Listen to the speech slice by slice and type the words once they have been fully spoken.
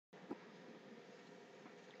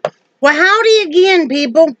Well, howdy again,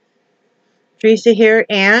 people. Teresa here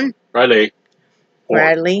and Riley.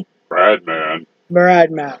 Bradley. Bradman.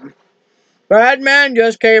 Bradman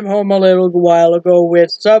just came home a little while ago with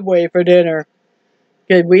Subway for dinner.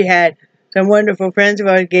 Because we had some wonderful friends of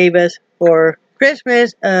ours gave us for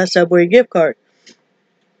Christmas a Subway gift card.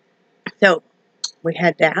 So, we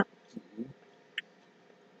had that.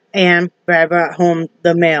 And Brad brought home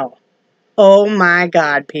the mail. Oh my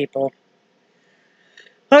God, people.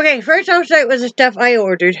 Okay, first I'll start with the stuff I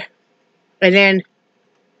ordered. And then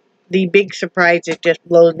the big surprise that just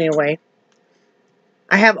blows me away.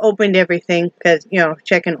 I have opened everything because, you know,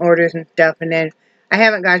 checking orders and stuff. And then I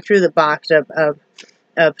haven't gone through the box of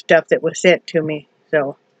stuff that was sent to me.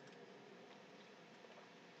 So,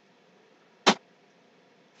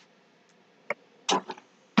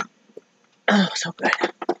 oh, so good.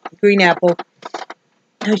 Green apple.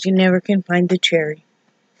 Because you never can find the cherry.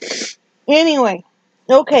 Anyway,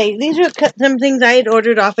 okay, these are some things I had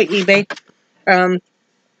ordered off of eBay. And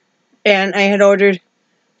I had ordered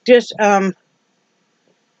just from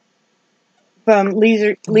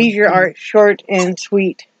Leisure Art Short and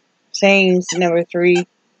Sweet Sayings number 3.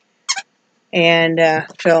 And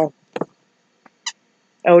so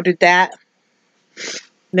I ordered that.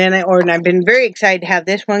 Then I've been very excited to have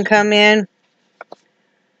this one come in.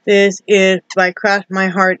 This is by Cross My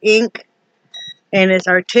Heart Ink. And it's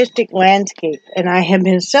Artistic Landscape. And I have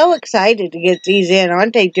been so excited to get these in.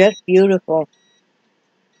 Aren't they just beautiful?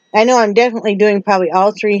 I know I'm definitely doing probably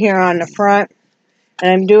all 3 here on the front.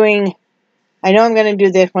 And I know I'm going to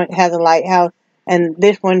do this one. It has a lighthouse. And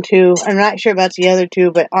this one too. I'm not sure about the other 2.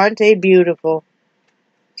 But aren't they beautiful?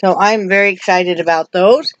 So I'm very excited about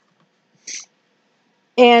those.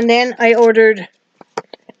 And then I ordered,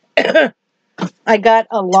 I got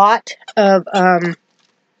a lot of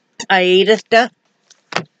Aida stuff.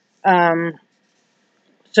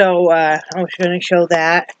 So I was going to show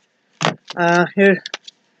that. Here's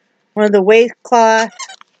one of the waistcloths.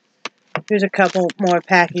 Here's a couple more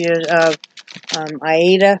packages of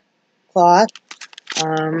Aida cloth.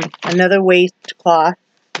 Another waistcloth.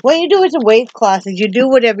 What you do with a waistcloth is you do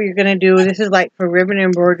whatever you're going to do. This is like for ribbon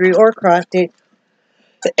embroidery or cross stitch.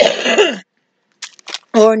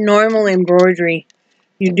 Or normal embroidery.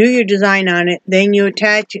 You do your design on it, then you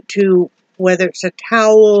attach it to whether it's a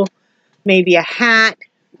towel, maybe a hat,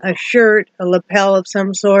 a shirt, a lapel of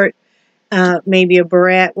some sort, maybe a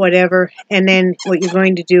barrette, whatever. And then what you're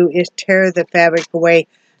going to do is tear the fabric away.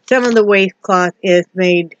 Some of the waistcloth is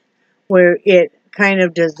made where it kind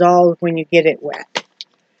of dissolves when you get it wet.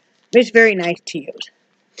 It's very nice to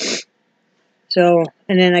use. So,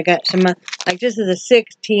 and then I got some, like this is a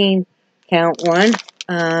 16 count one.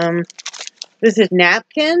 This is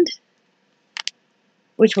napkins,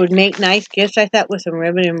 which would make nice gifts, I thought, with some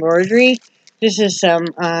ribbon embroidery. This is some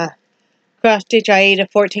cross-stitch Aida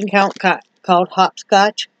 14 count called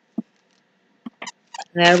Hopscotch.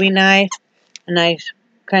 That'll be nice. A nice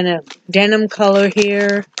kind of denim color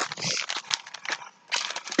here.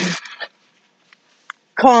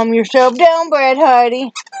 Calm yourself down, Brad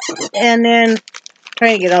Heide. And then,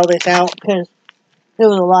 trying to get all this out because there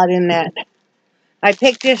was a lot in that. I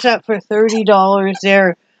picked this up for $30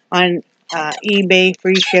 there on eBay,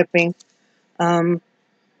 free shipping.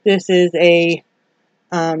 This is a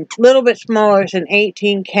little bit smaller. It's an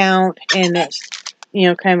 18 count, and it's, you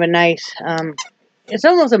know, kind of a nice, it's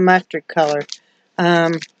almost a mustard color.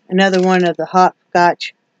 Another one of the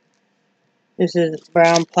Hopscotch. This is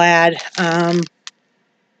brown plaid.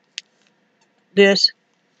 This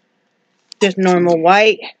just normal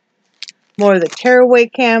white. More of the tearaway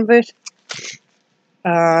canvas.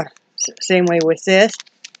 Same way with this.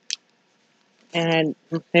 And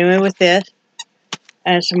same way with this.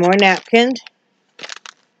 And some more napkins.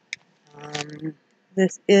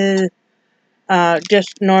 This is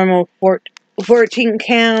just normal 14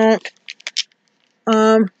 count.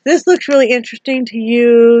 This looks really interesting to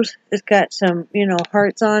use. It's got some, you know,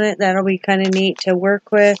 hearts on it. That'll be kind of neat to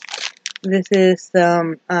work with. This is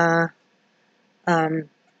some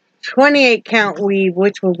 28 count weave,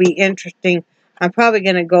 which will be interesting. I'm probably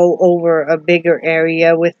going to go over a bigger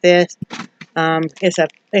area with this. It's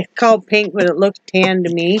called pink, but it looks tan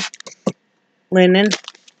to me. Linen.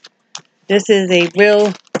 This is a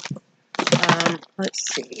real,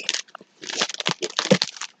 let's see.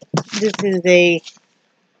 This is a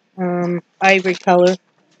ivory color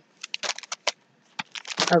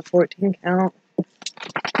of 14 count.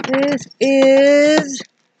 This is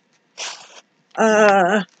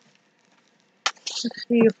let's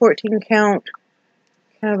see, a 14 count,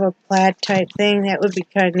 kind of a plaid type thing. That would be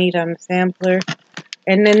kind of neat on the sampler.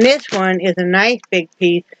 And then this one is a nice big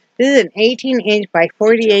piece. This is an 18-inch by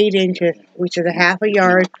 48 inches, which is a half a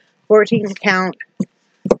yard, 14 count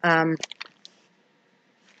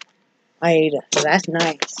Aida. So that's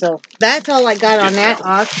nice. So that's all I got on that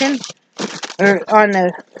auction. Or on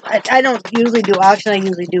the, I don't usually do auction, I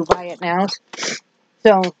usually do buy it now.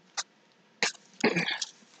 So,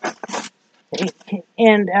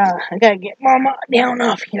 and I gotta get Mama down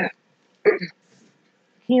off here. Can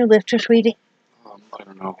you lift her, sweetie? I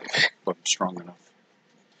don't know, but I'm strong enough.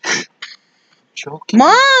 Joking.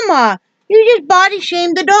 Mama! You just body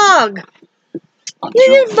shamed the dog. You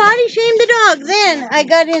just body shamed the dog. Then I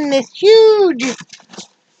got in this huge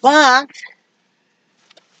box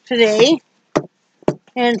today.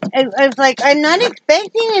 And I was like, I'm not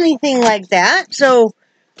expecting anything like that. So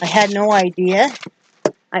I had no idea.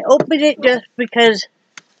 I opened it just because.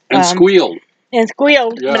 And squealed. And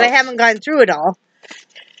squealed, yeah. But I haven't gone through it all.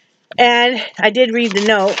 And I did read the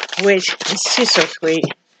note, which is just so sweet.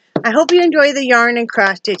 I hope you enjoy the yarn and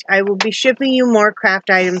cross stitch. I will be shipping you more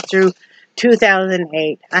craft items through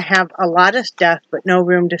 2008. I have a lot of stuff, but no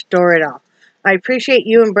room to store it all. I appreciate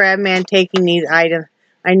you and Bradman taking these items.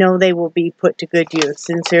 I know they will be put to good use.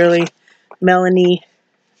 Sincerely, Malinee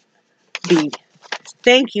B.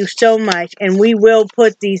 Thank you so much, and we will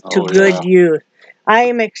put these to good use. I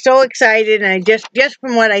am so excited, and I just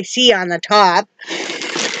from what I see on the top.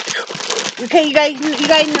 Okay, you guys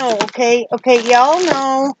know, okay, y'all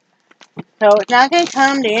know. So it's not going to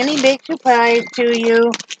come to any big surprise to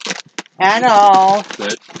you at all.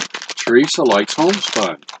 That Teresa likes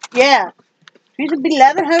homespun. Yeah, Teresa be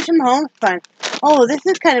loving her some homespun. Oh, this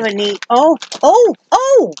is kind of a neat. Oh!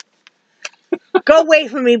 Go away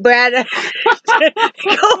from me, Brad.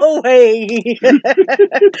 Go away.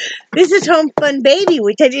 This is Homespun Baby,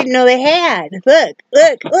 which I didn't know they had. Look.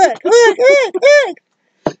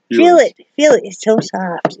 Feel it. It's so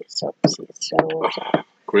soft. It's so soft.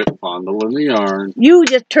 Quit fondling the yarn. You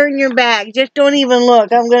just turn your back. Just don't even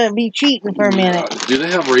look. I'm going to be cheating for a minute. Do they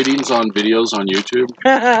have ratings on videos on YouTube?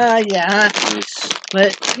 Yeah. Yes.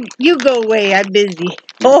 But you go away. I'm busy.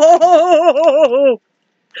 Oh!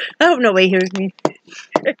 I hope nobody hears me.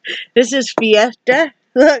 This is Fiesta.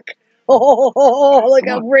 Look. Oh, look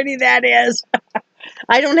how pretty that is.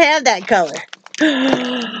 I don't have that color.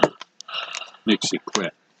 Nixie,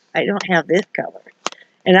 quit. I don't have this color.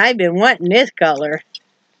 And I've been wanting this color.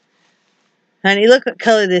 Honey, look what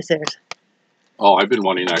color this is. Oh, I've been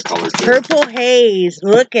wanting that color too. Purple haze.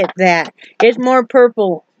 Look at that. It's more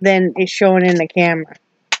purple than it's showing in the camera.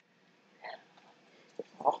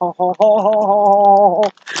 Okay,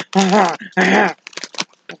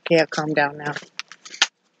 I'll calm down now.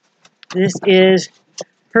 This is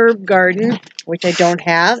Herb Garden, which I don't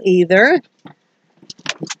have either.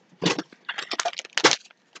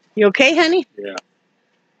 You okay, honey? Yeah.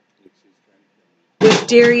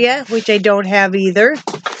 Wisteria, which I don't have either.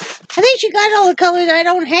 I think she got all the colors I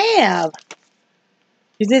don't have.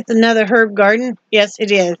 Is this another Herb Garden? Yes,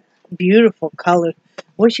 it is. Beautiful colors.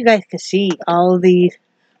 Wish you guys could see all of these.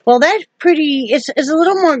 Well, that's pretty. It's a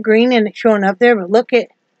little more green than it's showing up there, but look at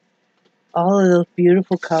all of those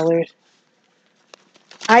beautiful colors.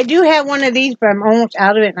 I do have one of these, but I'm almost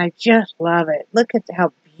out of it, and I just love it. Look at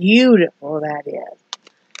how beautiful that is.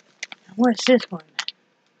 What's this one?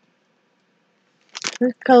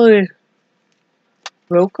 This color is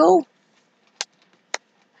Rocco.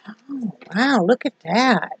 Oh, wow, look at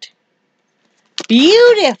that.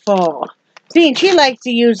 Beautiful. See, and she likes to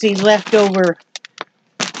use these leftover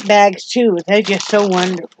bags, too. They're just so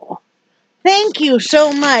wonderful. Thank you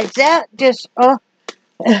so much. That just, you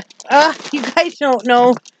guys don't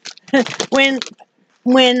know. when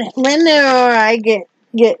Linda or I get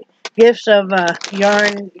gifts of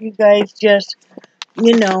yarn, you guys just,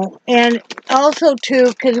 you know, and also too,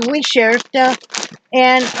 because we share stuff,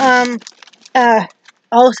 and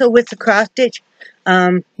also with the cross stitch,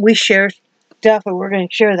 we share stuff, and we're going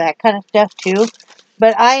to share that kind of stuff too.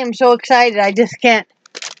 But I am so excited, I just can't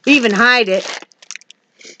even hide it.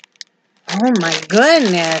 Oh my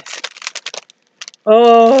goodness.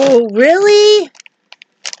 Oh, really?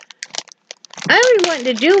 I always wanted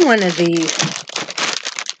to do one of these.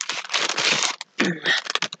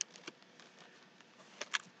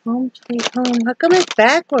 Home sweet home. How come it's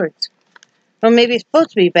backwards? Well, maybe it's supposed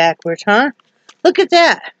to be backwards, huh? Look at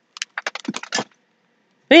that.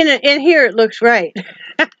 In here it looks right.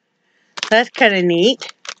 That's kind of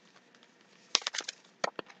neat.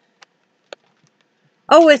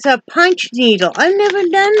 Oh, it's a punch needle. I've never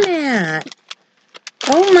done that.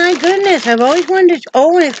 Oh my goodness. I've always wanted to.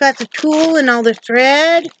 Oh, and it's got the tool and all the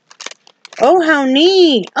thread. Oh, how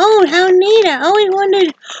neat. Oh, how neat. I always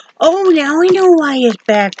wondered. Oh, now I know why it's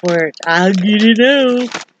backwards. I'll get it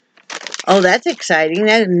out. Oh, that's exciting.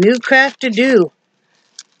 That's a new craft to do.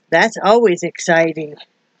 That's always exciting.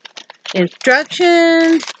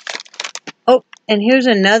 Instructions. Oh, and here's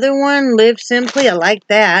another one. Live simply. I like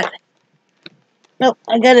that. Nope,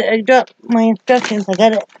 I dropped my instructions. I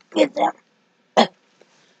gotta get them.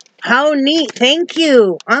 How neat. Thank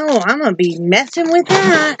you. Oh, I'm gonna be messing with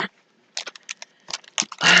that.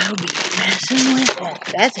 I'll be messing with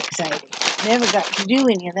that. That's exciting. Never got to do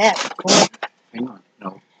any of that before. Hang on.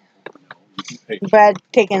 No. You can pay. Brad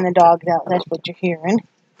taking the dogs out. That's what you're hearing.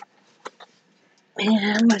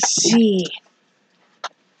 And let's see.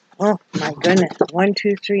 Oh my goodness. 1,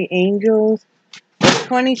 2, 3 angels.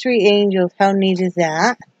 23 angels. How neat is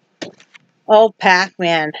that? Oh,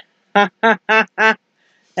 Pac-Man.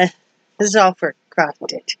 This is all for cross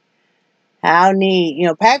stitch. How neat. You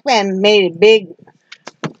know, Pac-Man made a big,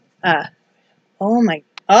 oh my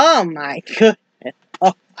goodness.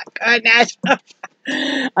 Oh my goodness.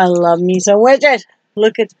 I love me some witches.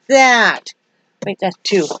 Look at that. Wait, that's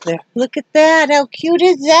 2 there. Look at that. How cute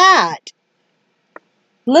is that?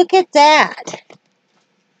 Look at that.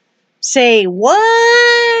 Say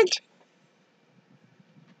what?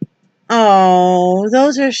 Oh,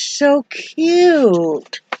 those are so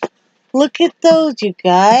cute. Look at those, you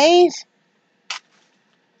guys.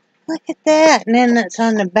 Look at that. And then that's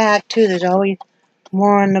on the back, too. There's always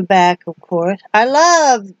more on the back, of course. I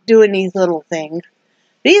love doing these little things.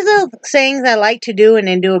 These little things I like to do and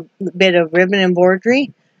then do a bit of ribbon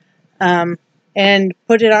embroidery. And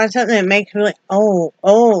put it on something that makes really...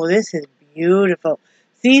 Oh, this is beautiful.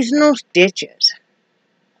 Seasonal stitches.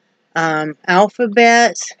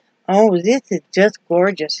 Alphabets. Oh, this is just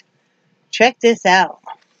gorgeous. Check this out.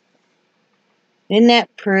 Isn't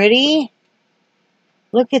that pretty?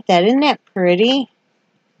 Look at that. Isn't that pretty?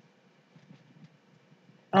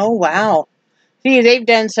 Oh, wow. See, they've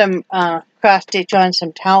done some cross-stitch on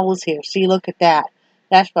some towels here. See, look at that.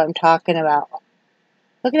 That's what I'm talking about.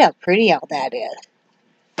 Look at how pretty all that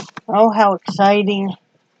is. Oh, how exciting.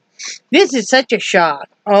 This is such a shock.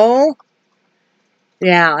 Oh,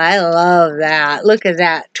 yeah, I love that. Look at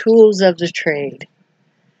that. Tools of the trade.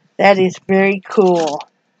 That is very cool.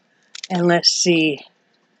 And let's see.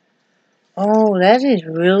 Oh, that is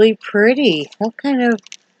really pretty. What kind of...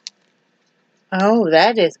 Oh,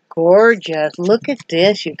 that is gorgeous. Look at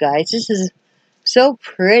this, you guys. This is so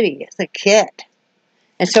pretty. It's a kit.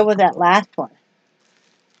 And so was that last one.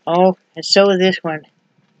 Oh, and so is this one.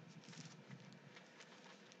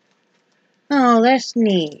 Oh, that's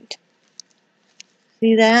neat.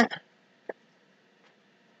 See that?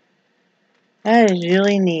 That is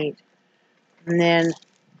really neat. And then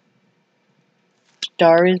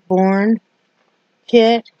Star is Born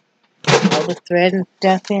kit. All the thread and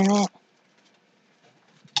stuff in it.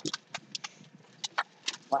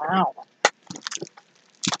 Wow.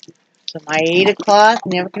 So my 8 o'clock,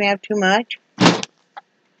 never can have too much.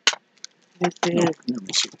 This is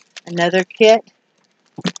another kit.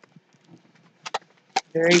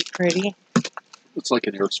 Very pretty. It's like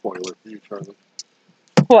an air spoiler for you, Charlie.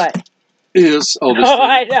 What? Is this Oh,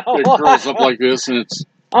 I know. it curls up like this, and it's...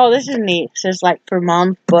 Oh, this is neat. It says like for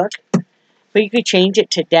Mom's book. But you could change it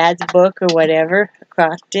to Dad's book or whatever.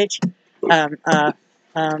 Cross stitch. Bookmark.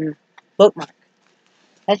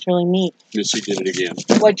 That's really neat. Missy did it again.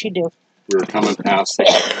 What'd you do? We were coming past the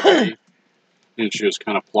canopy, and she was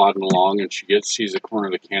kind of plodding along, and sees the corner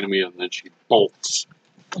of the canopy, and then she bolts.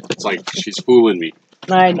 It's like she's fooling me.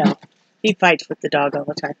 I know. He fights with the dog all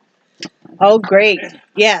the time. Oh, great.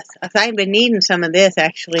 Yes. I've been needing some of this,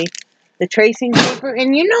 actually. The tracing paper.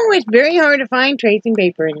 And you know, it's very hard to find tracing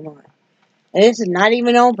paper anymore. And this is not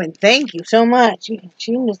even open. Thank you so much.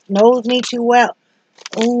 She just knows me too well.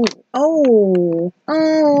 Oh,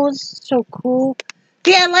 this is so cool.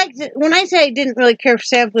 Yeah, I like it. When I say I didn't really care for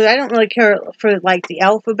samplers, I don't really care for, like, the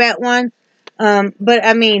alphabet one. But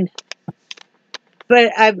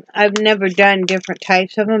I've never done different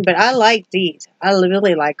types of them. But I like these. I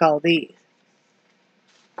really like all these.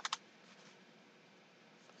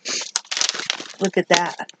 Look at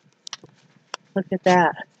that. Look at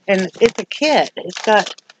that. And it's a kit. It's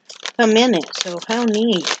got some in it. So how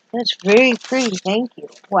neat. That's very pretty. Thank you.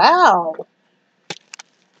 Wow.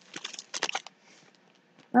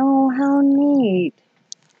 Oh, how neat.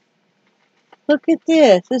 Look at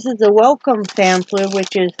this. This is a welcome sampler,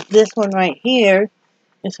 which is this one right here.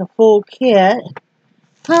 It's a full kit.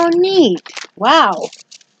 How neat. Wow.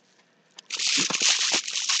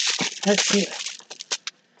 Let's see.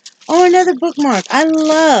 Oh, another bookmark. I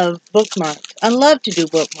love bookmarks. I love to do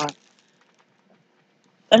bookmarks.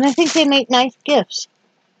 And I think they make nice gifts.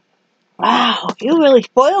 Wow, you really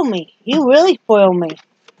spoil me. You really spoil me.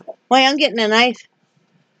 Boy, I'm getting a nice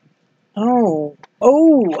Oh,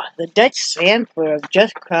 oh, the Dutch sampler have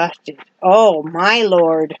just crossed it. Oh, my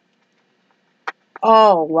lord.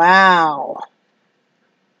 Oh, wow.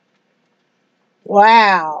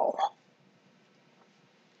 Wow.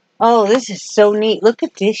 Oh, this is so neat. Look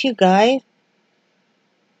at this, you guys.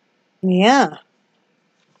 Yeah.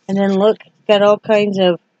 And then look, it's got all kinds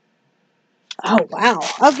of... Oh, wow.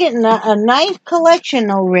 I'm getting a nice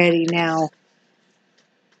collection already now.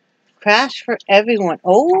 Crafts for everyone.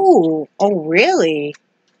 Oh, oh, really?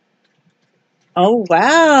 Oh,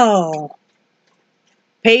 wow.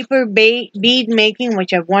 Paper bead making,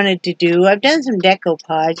 which I've wanted to do. I've done some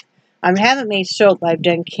decoupage. I haven't made soap, I've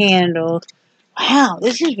done candles. Wow,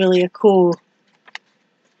 this is really a cool...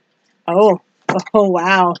 Oh, oh,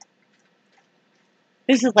 wow.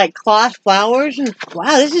 This is like cloth flowers. And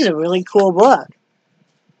wow, this is a really cool book.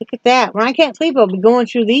 Look at that. When I can't sleep, I'll be going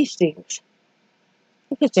through these things.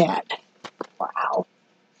 Look at that. Wow.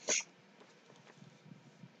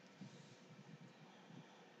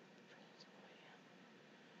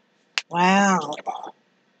 Wow.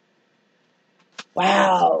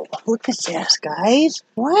 Wow. Look at this, guys.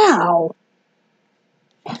 Wow.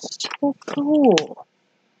 That's so cool.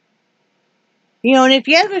 You know, and if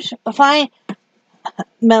you ever find,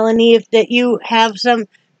 Malinee, if that you have some,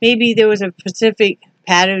 maybe there was a specific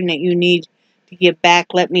pattern that you need to get back,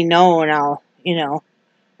 let me know and I'll, you know.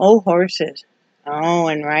 Oh, horses. Oh,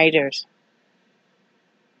 and riders.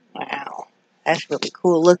 Wow. That's really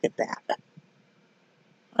cool. Look at that.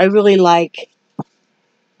 I really like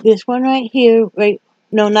this one right here. Right?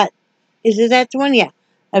 No, not. Is it that one? Yeah.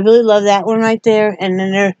 I really love that one right there. And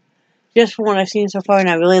then there's just one I've seen so far. And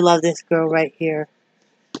I really love this girl right here.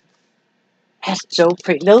 That's so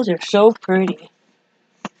pretty. Those are so pretty.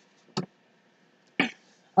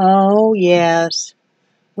 Oh, yes.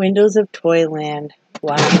 Windows of Toyland.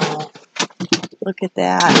 Wow. Look at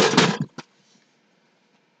that.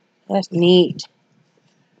 That's neat.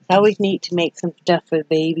 It's always neat to make some stuff for the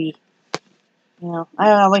baby. You know, I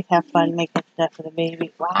always have fun making stuff for the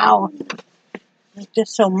baby. Wow. There's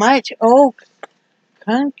just so much. Oh,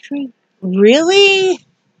 country. Really?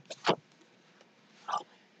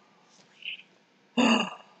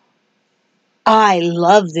 I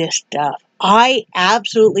love this stuff. I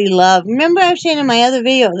absolutely love. Remember I was saying in my other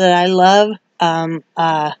video that I love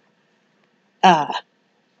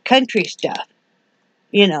country stuff.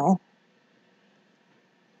 You know.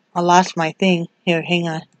 I lost my thing. Here, hang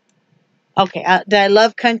on. Okay, that I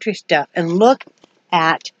love country stuff. And look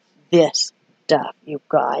at this stuff, you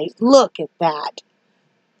guys. Look at that.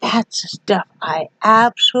 That's the stuff I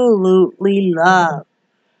absolutely love.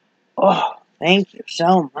 Oh, thank you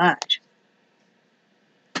so much.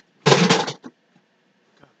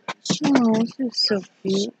 Oh, this is so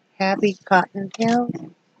cute. Happy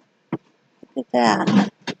cottontails. Look at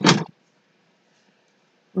that.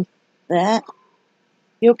 That.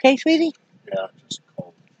 You okay, sweetie? Yeah, just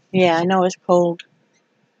cold. Yeah, I know it's cold.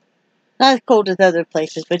 Not as cold as other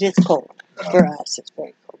places, but it's cold. Yeah. For us, it's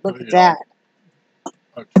very cold. Look at that.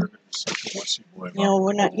 I've turned into such a wussy boy. You know,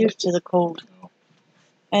 we're not used to the cold. No.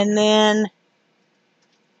 And then,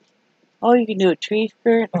 oh, you can do a tree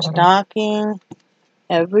skirt, a stocking,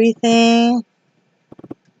 everything.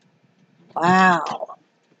 Wow.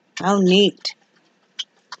 How neat.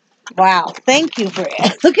 Wow. Thank you for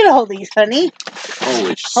it. Look at all these, honey.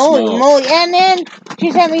 Holy moly. And then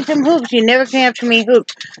she sent me some hoops. You never can have too many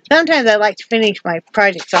hoops. Sometimes I like to finish my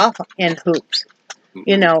projects off in hoops.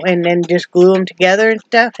 You know, and then just glue them together and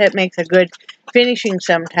stuff. That makes a good finishing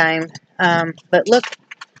sometimes. But look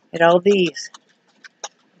at all these.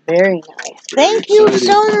 Very nice. Thank you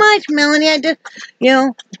so much, Malinee. I just, you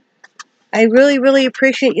know, I really, really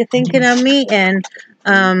appreciate you thinking of me. And,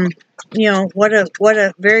 you know, what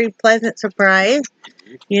a very pleasant surprise,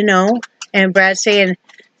 you know. And Brad saying,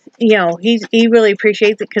 you know, he really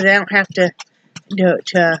appreciates it because I don't have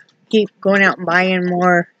to keep going out and buying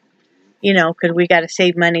more, you know, because we got to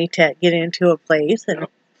save money to get into a place. And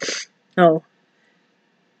so,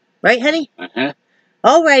 right, honey? Uh-huh.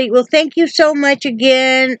 All right. Well, thank you so much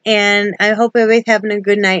again, and I hope everybody's having a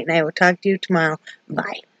good night, and I will talk to you tomorrow.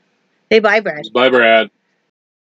 Bye. Say bye, Brad. Bye, Brad.